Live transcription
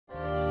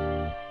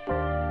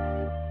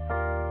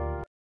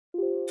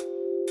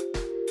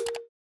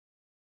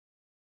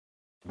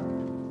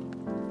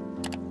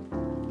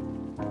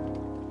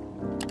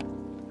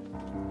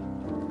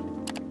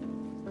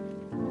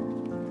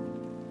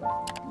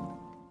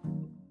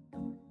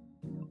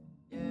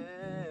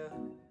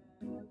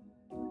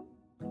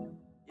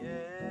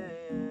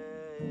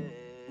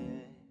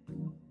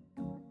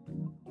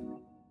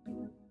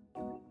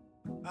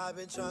I've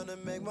been trying to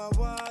make my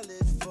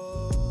wallet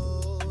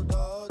fold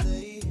all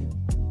day.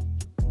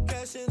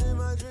 Cashing in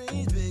my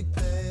dreams, big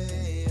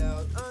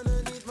payout.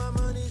 Underneath my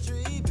money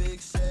tree, big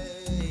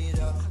shade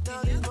out.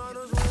 Now these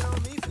models wait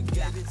on me,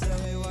 forget it. Tell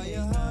me why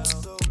your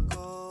heart's so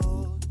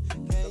cold.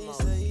 Can you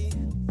say?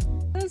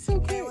 That's so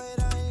cute. Can't wait,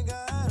 I ain't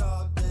got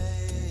all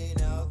day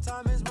now.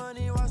 Time is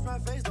money, watch my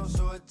face, don't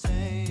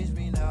shortchange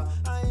me now.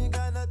 I ain't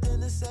got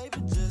nothing to say,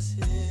 but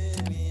just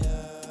hear me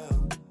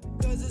out.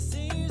 Cause it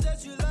seems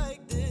that you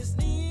like this,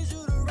 need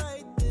you to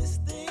write this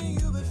thing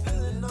you've been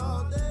feeling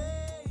all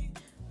day.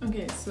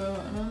 Okay, so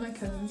I'm at my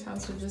cousin's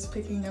house. We're just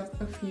picking up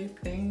a few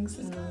things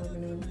and then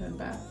we're gonna head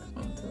back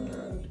onto the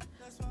road.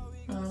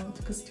 It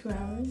took us 2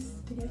 hours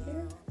to get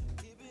here.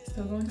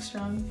 Still going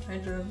strong. I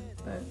drove,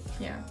 but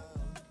yeah.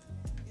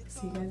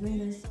 See you guys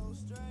later.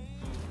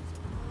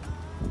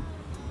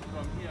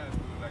 From here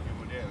to like a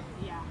model.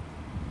 Yeah.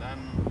 Then.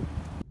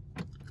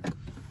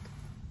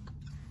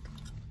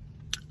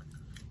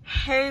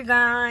 Hey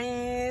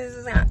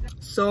guys.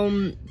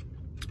 So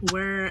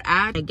we're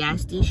at a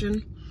gas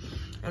station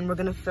and we're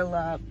gonna fill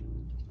up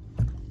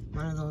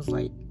one of those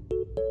like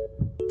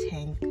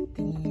tank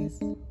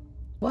thingies.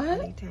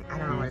 What? I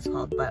don't know what it's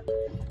called, but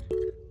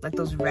like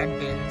those red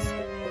bins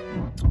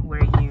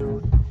where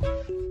you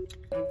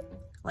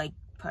like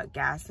put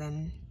gas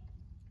in.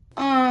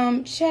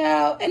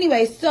 Child.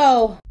 Anyway,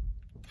 so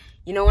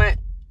You know what?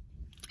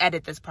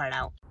 Edit this part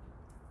out.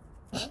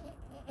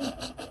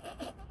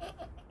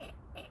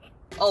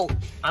 Oh,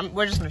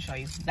 we're just gonna show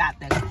you that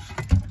thing.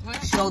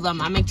 What? Show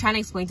them. I'm like trying to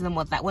explain to them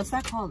what's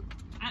that called.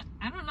 I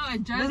don't know.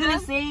 Doesn't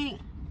it say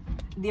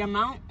the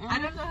amount? I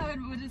don't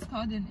know what it's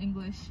called in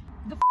English.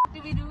 The f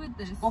do we do with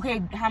this?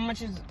 Okay, how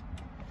much is?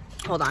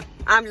 Hold on.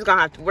 I'm just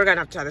gonna have to. We're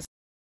gonna have to try this.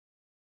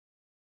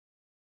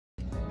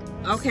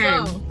 Okay.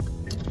 So,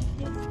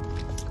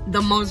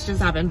 the most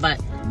just happened,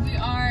 but we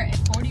are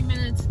 40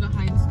 minutes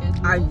behind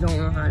schedule. I don't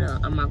know how to.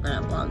 I'm not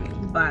gonna vlog you,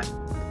 but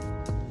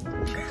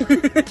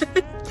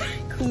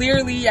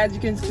clearly, as you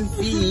can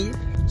see,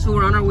 so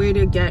we're on our way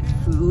to get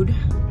food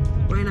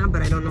right now,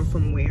 but I don't know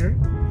from where.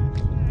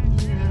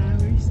 Yeah,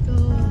 we're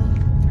still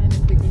trying to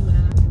figure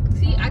that out.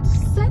 See, I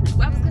just said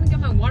I was gonna get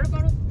my water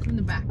bottle from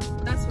the back.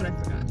 That's what I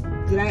forgot.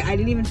 Did I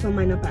didn't even fill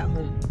mine up at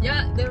home.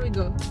 Yeah, there we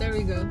go. There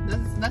we go.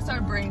 That's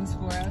our brains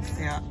for us.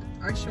 Yeah.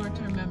 Our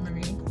short-term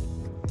memory.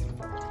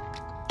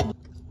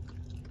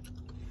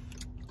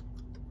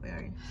 Where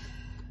are you?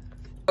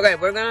 Okay,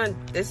 we're gonna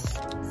this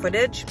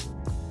footage.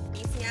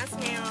 Easy ass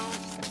now.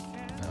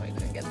 No, we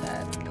couldn't get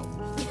that. Nope.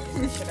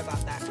 Shit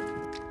about that.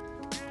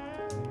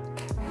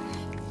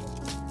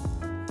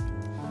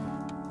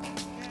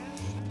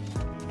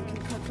 You can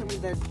cut for me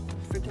the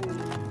freaking.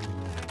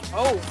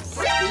 Oh,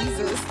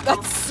 Jesus.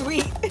 That's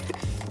sweet.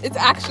 It's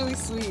actually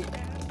sweet.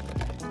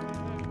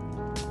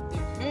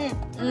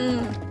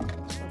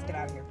 Let's get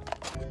out of here.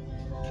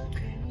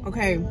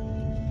 Okay,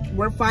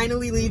 we're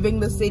finally leaving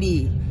the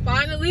city.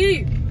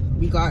 Finally!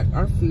 We got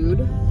our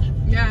food.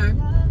 Yeah,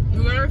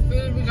 we got our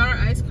food, we got our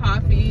iced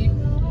coffee.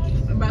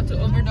 I'm about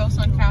to overdose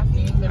on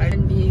caffeine, but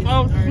R&B.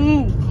 Oh,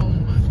 food. Oh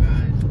my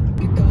god.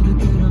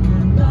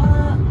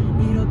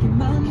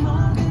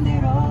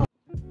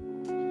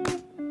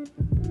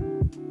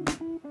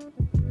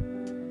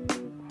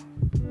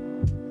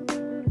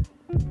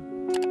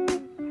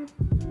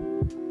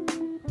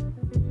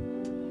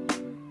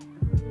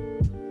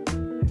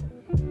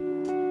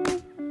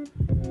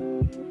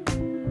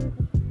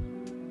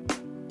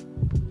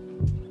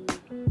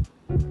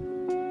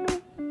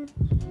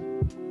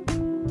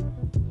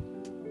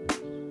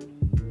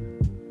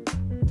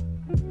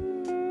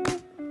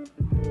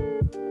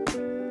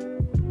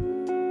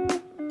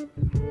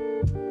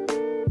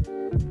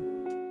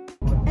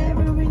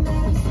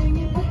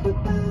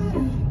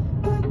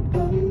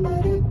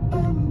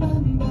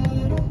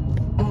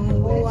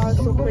 Oh, wow, it's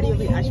so pretty.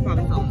 I should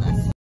probably film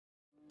this.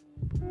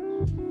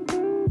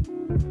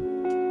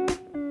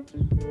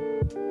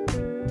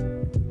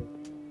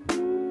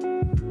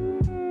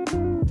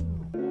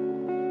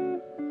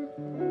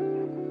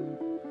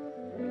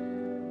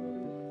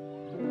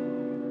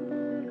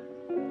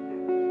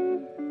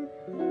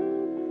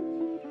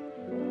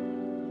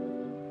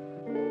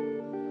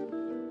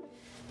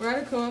 We're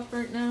at a co-op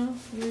right now.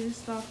 We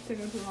just stopped to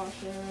go to the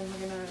washroom and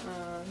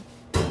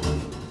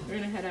we're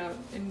gonna head out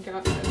and we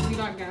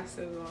got gas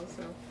as well,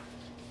 so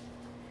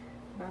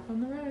back on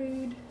the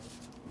road.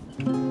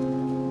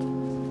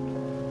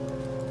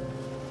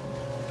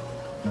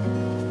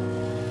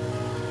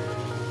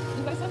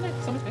 You guys sound like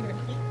so much bigger.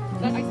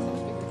 That ice is so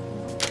much bigger.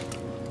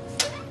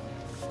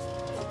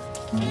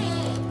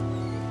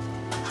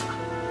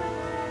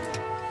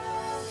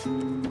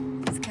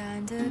 It's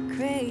kinda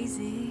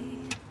crazy.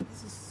 This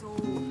is so.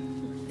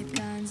 The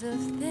kinds of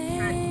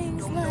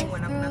things life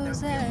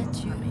throws at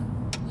you.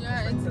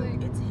 Yeah, it's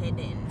like It's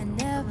hidden. I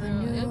never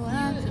knew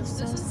I feel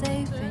so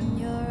safe in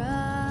your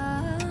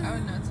arms. I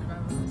would not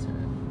survive on this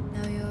road.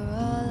 Now you're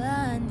all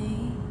I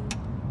need.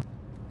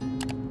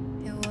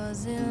 It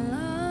wasn't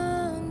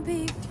long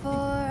before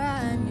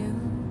I knew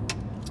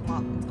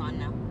Well, it's gone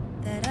now.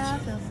 that I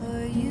fell for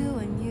you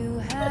and you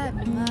had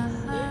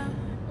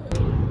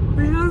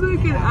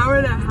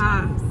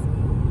half.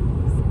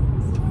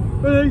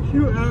 For like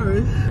 2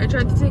 hours. I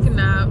tried to take a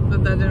nap,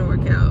 but that didn't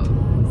work out.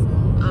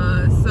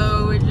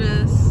 So we're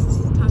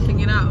just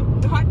toughing it out.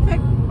 Not like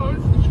I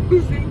was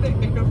using the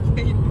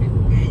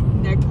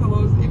airplane neck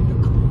pillows in the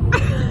car.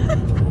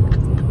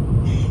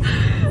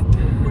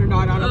 We're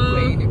not on a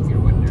plane, if you're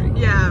wondering.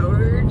 Yeah,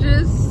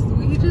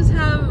 we just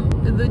have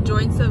the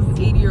joints of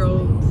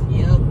 80-year-olds.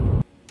 Yep.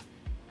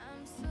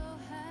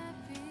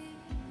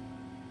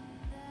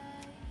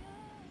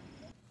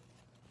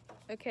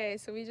 Okay,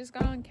 so we just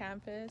got on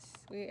campus.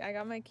 I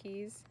got my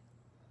keys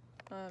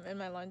and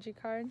my laundry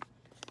card.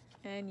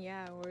 And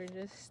yeah, we're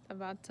just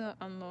about to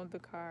unload the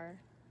car.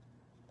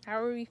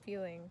 How are we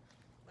feeling?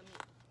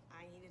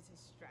 I needed to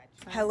stretch.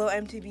 Hello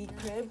MTV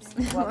Cribs.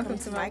 Welcome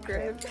to my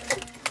crib.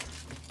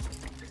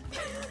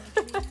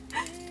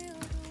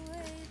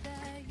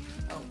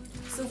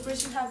 So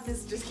first you have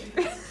this, just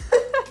kidding.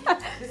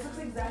 This looks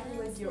exactly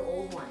like your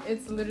old one.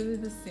 It's literally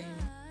the same.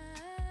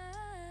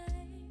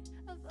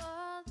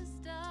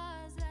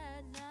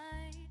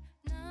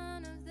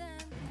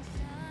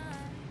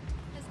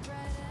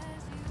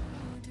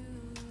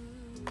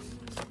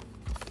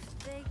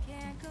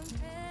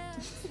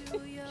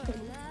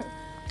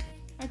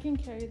 I can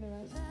carry the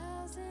rest.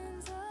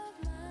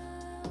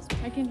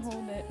 I can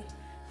hold it.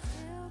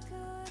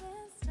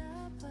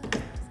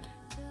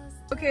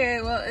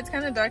 Okay, well, it's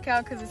kind of dark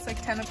out because it's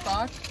like 10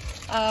 o'clock.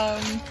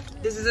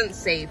 This isn't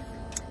safe.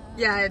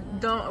 Yeah,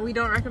 we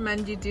don't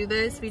recommend you do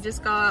this. We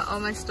just got all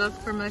my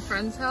stuff from my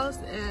friend's house,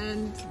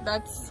 and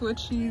that's what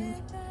she's.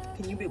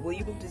 Will you be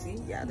able to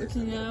see? Yeah, there's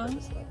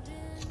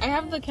I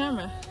have the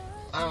camera.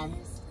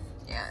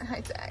 Yeah,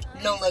 high tech.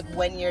 No, like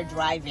when you're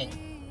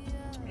driving.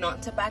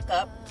 Not to back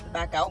out,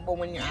 but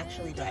when you're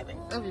actually driving.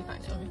 It'll be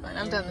fine,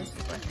 I've done this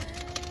before.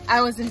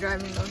 I wasn't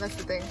driving though, that's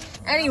the thing.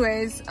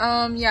 Anyways,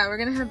 yeah, we're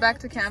gonna head back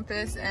to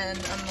campus and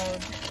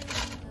unload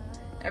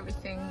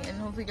everything and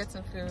hopefully get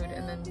some food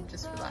and then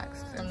just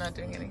relax. I'm not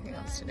doing anything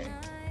else today.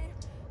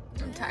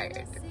 I'm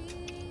tired.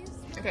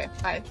 Okay,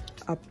 bye.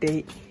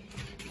 Update.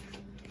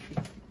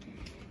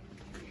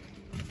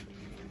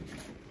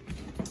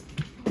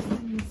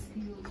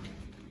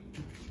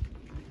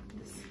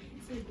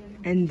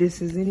 And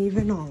this isn't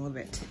even all of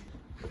it.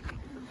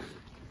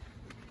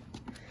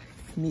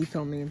 Me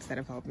filming instead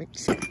of helping.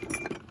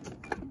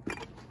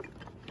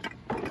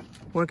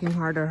 Working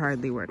hard or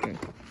hardly working.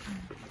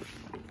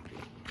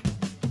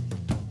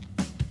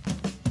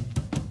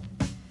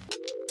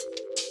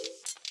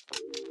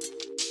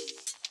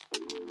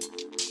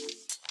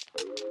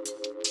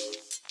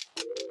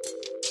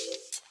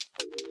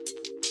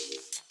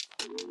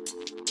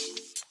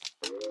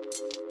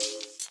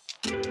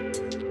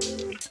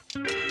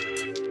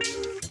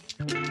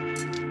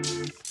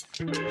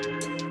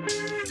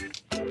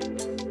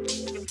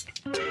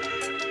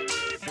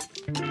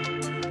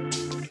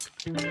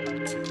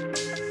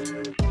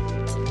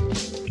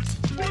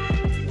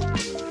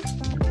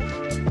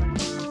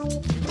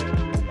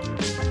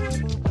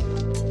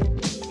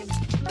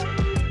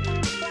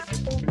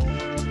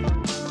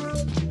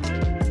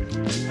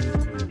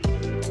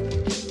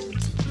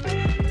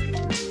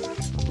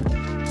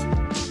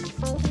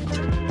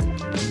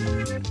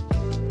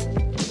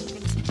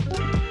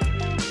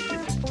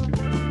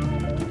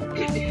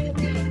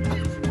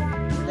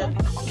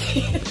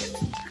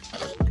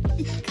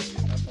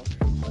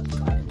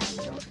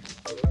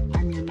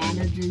 I'm your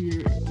manager,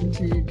 your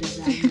interior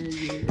designer,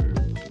 your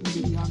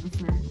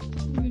videographer.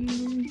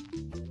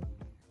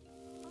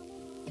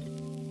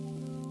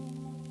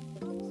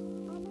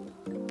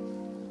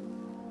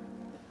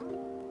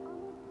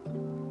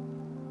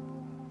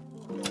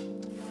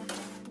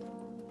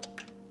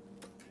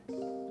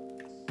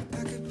 I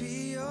could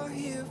be your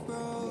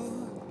hero,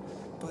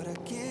 but I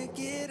can't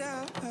get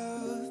out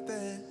of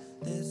bed.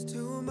 There's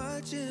too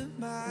much in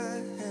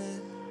my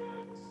head.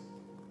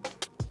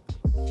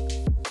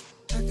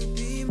 I could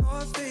be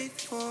more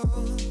faithful,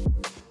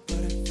 but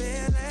I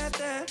fail at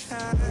that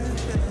habit.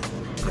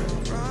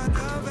 Don't run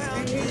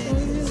around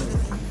this.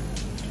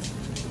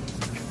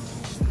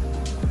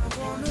 I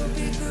wanna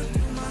be good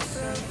to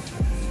myself.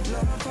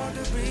 Love hard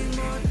to bring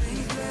more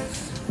things less.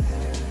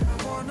 I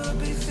wanna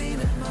be seen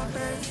at my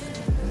best.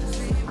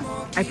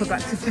 I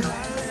forgot to film.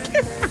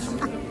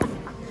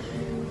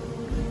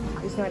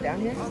 It's not down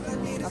here?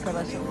 Okay,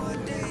 let's show.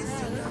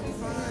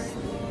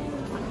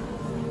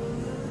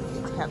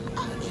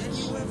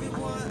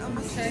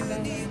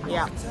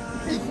 Yeah.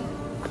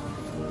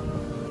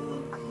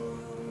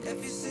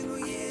 Every single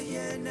year,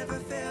 yeah, it never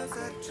fails.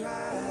 I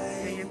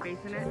try. Put your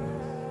face in it.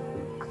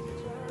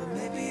 But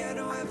maybe I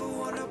don't ever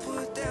wanna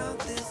put down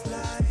this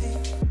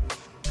life.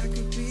 I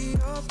could be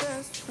your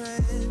best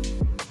friend,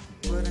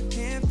 but I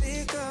can't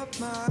pick up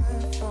my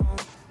phone.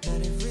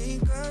 Let it ring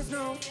 'cause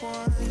no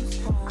one's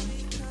home.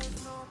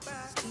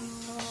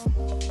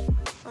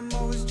 I'm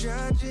always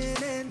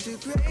judging and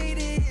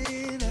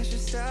degrading. I should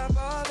stop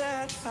all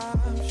that,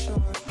 I'm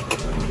sure.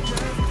 I'm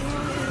just too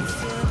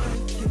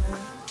insecure.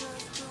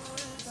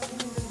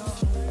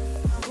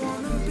 I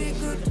wanna be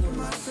good to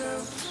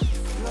myself.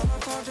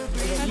 Love hard to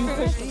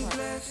be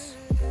blessed.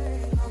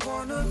 I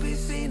wanna never be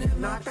seen in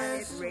my Not that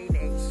it's best.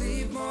 raining.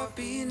 Sleep more,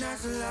 be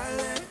natural, I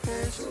let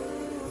rest.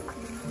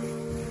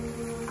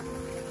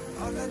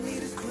 All I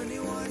need is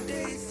 21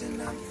 days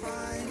and I'm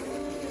fine.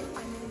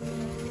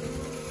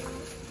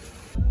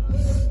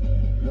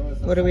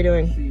 What are we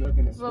doing?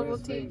 Bubble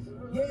tea.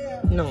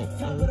 No,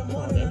 I'm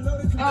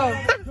vlogging.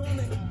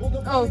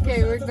 Oh.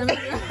 Okay, we're gonna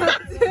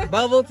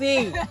Bubble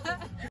tea.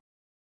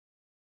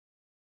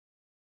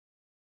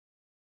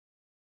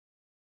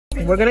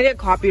 We're gonna get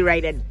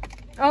copyrighted.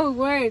 Oh,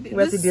 word.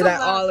 We have to do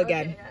that all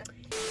again. Okay,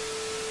 yeah.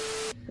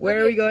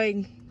 Where are we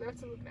going? We have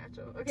to look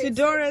natural. Okay, To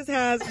Dora's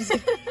house.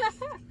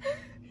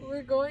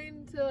 we're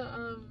going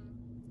to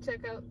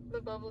check out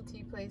the bubble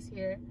tea place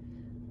here.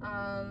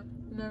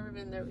 Never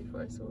been there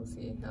before, so we'll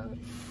see how it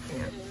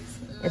is.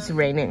 It's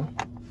raining.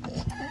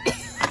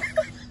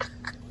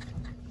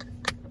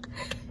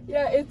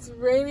 Yeah, it's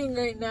raining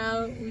right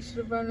now. We should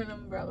have brought an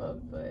umbrella,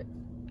 but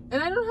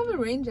and I don't have a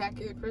rain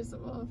jacket, first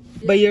of all.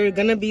 But you're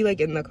gonna be like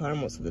in the car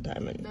most of the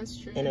time and That's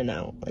true. in and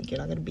out. Like you're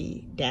not gonna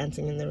be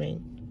dancing in the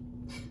rain.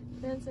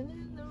 Dancing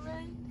in the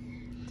rain.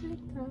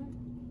 TikTok.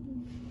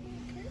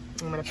 Okay.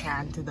 I'm gonna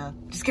pan to the.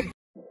 Just kidding.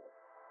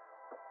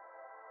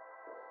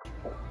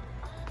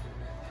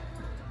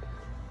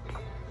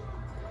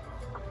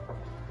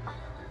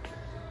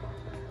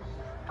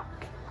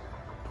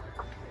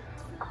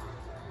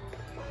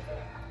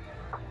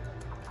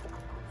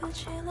 Would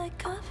you like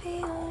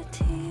coffee or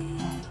tea?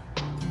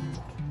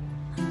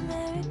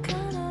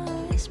 Americano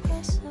or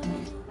espresso?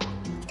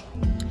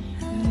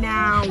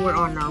 Now we're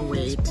on our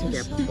way to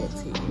get bubble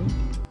tea.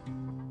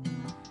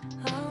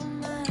 All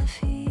my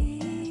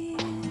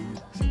feels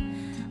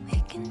we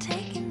can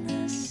take in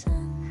the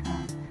sun.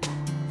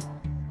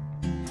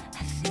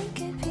 I think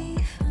it'd be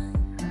fun,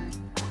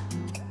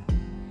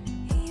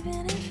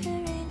 even if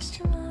it rains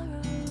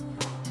tomorrow.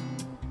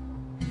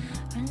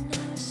 Right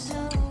now it's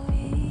so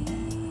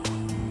weird.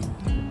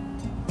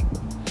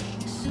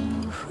 So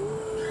who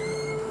are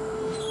you?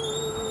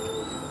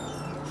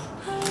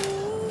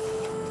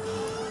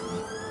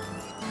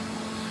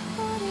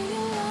 What do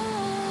you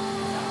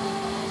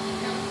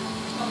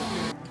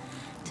like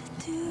to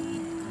do?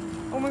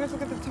 Oh my gosh,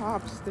 look at the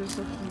tops. They're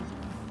so cute.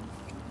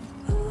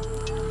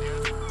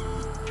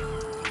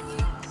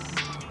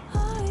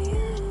 Are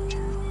you?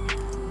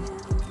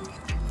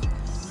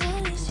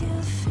 What is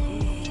your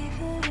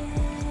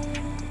favorite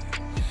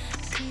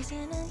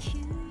season and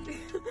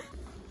hue?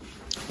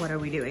 What are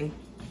we doing?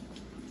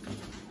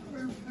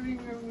 We're putting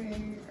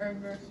away our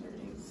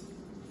groceries.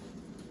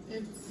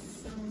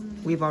 It's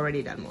We've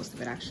already done most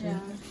of it actually. yeah.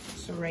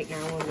 So right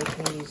now we're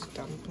making these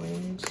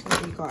dumplings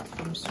that we got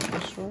from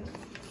Superstore.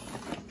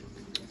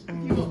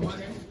 You want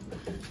water?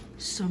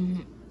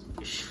 Some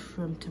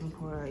shrimp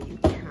tempura you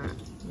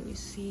can't really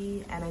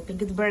see, and I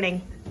think it's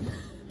burning.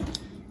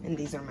 And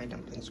these are my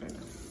dumplings right now.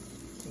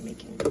 I'm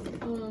making.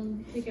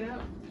 Take it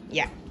out.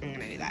 Yeah, I'm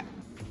gonna do that.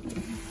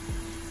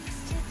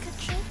 Take a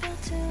trip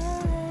out to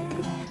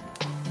LA.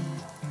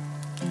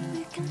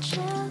 We can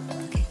chill,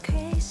 get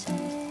crazy.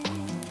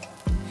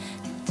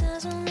 It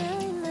doesn't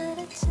really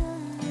matter to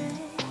me.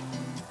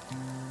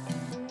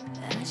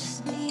 I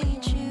just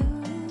need you.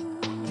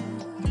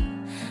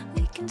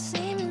 We can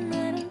see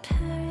midnight in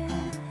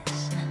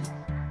Paris.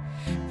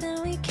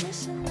 Then we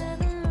kiss under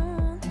the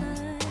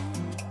moonlight.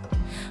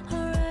 Or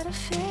ride a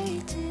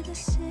ferry to the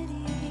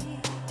city.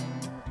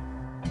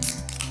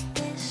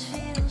 This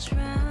feels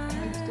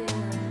right.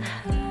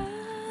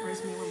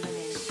 Where's me with my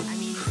name? I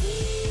mean,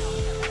 no.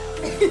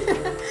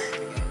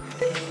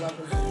 I love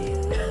it. What do you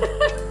like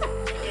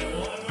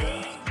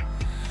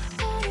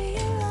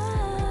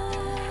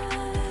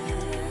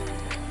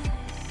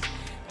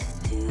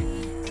to do?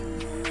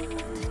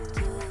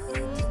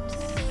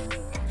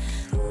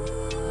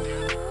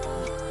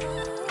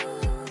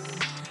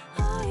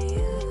 Are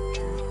you?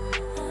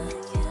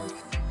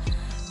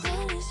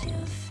 What is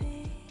your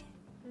fate?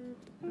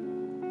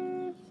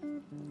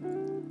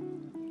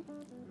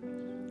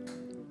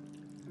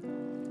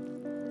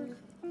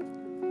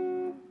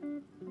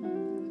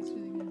 It's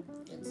really good.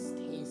 It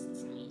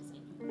tastes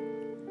amazing.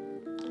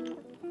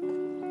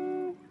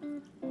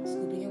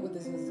 Scooping it with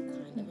this is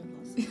kind of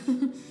impossible.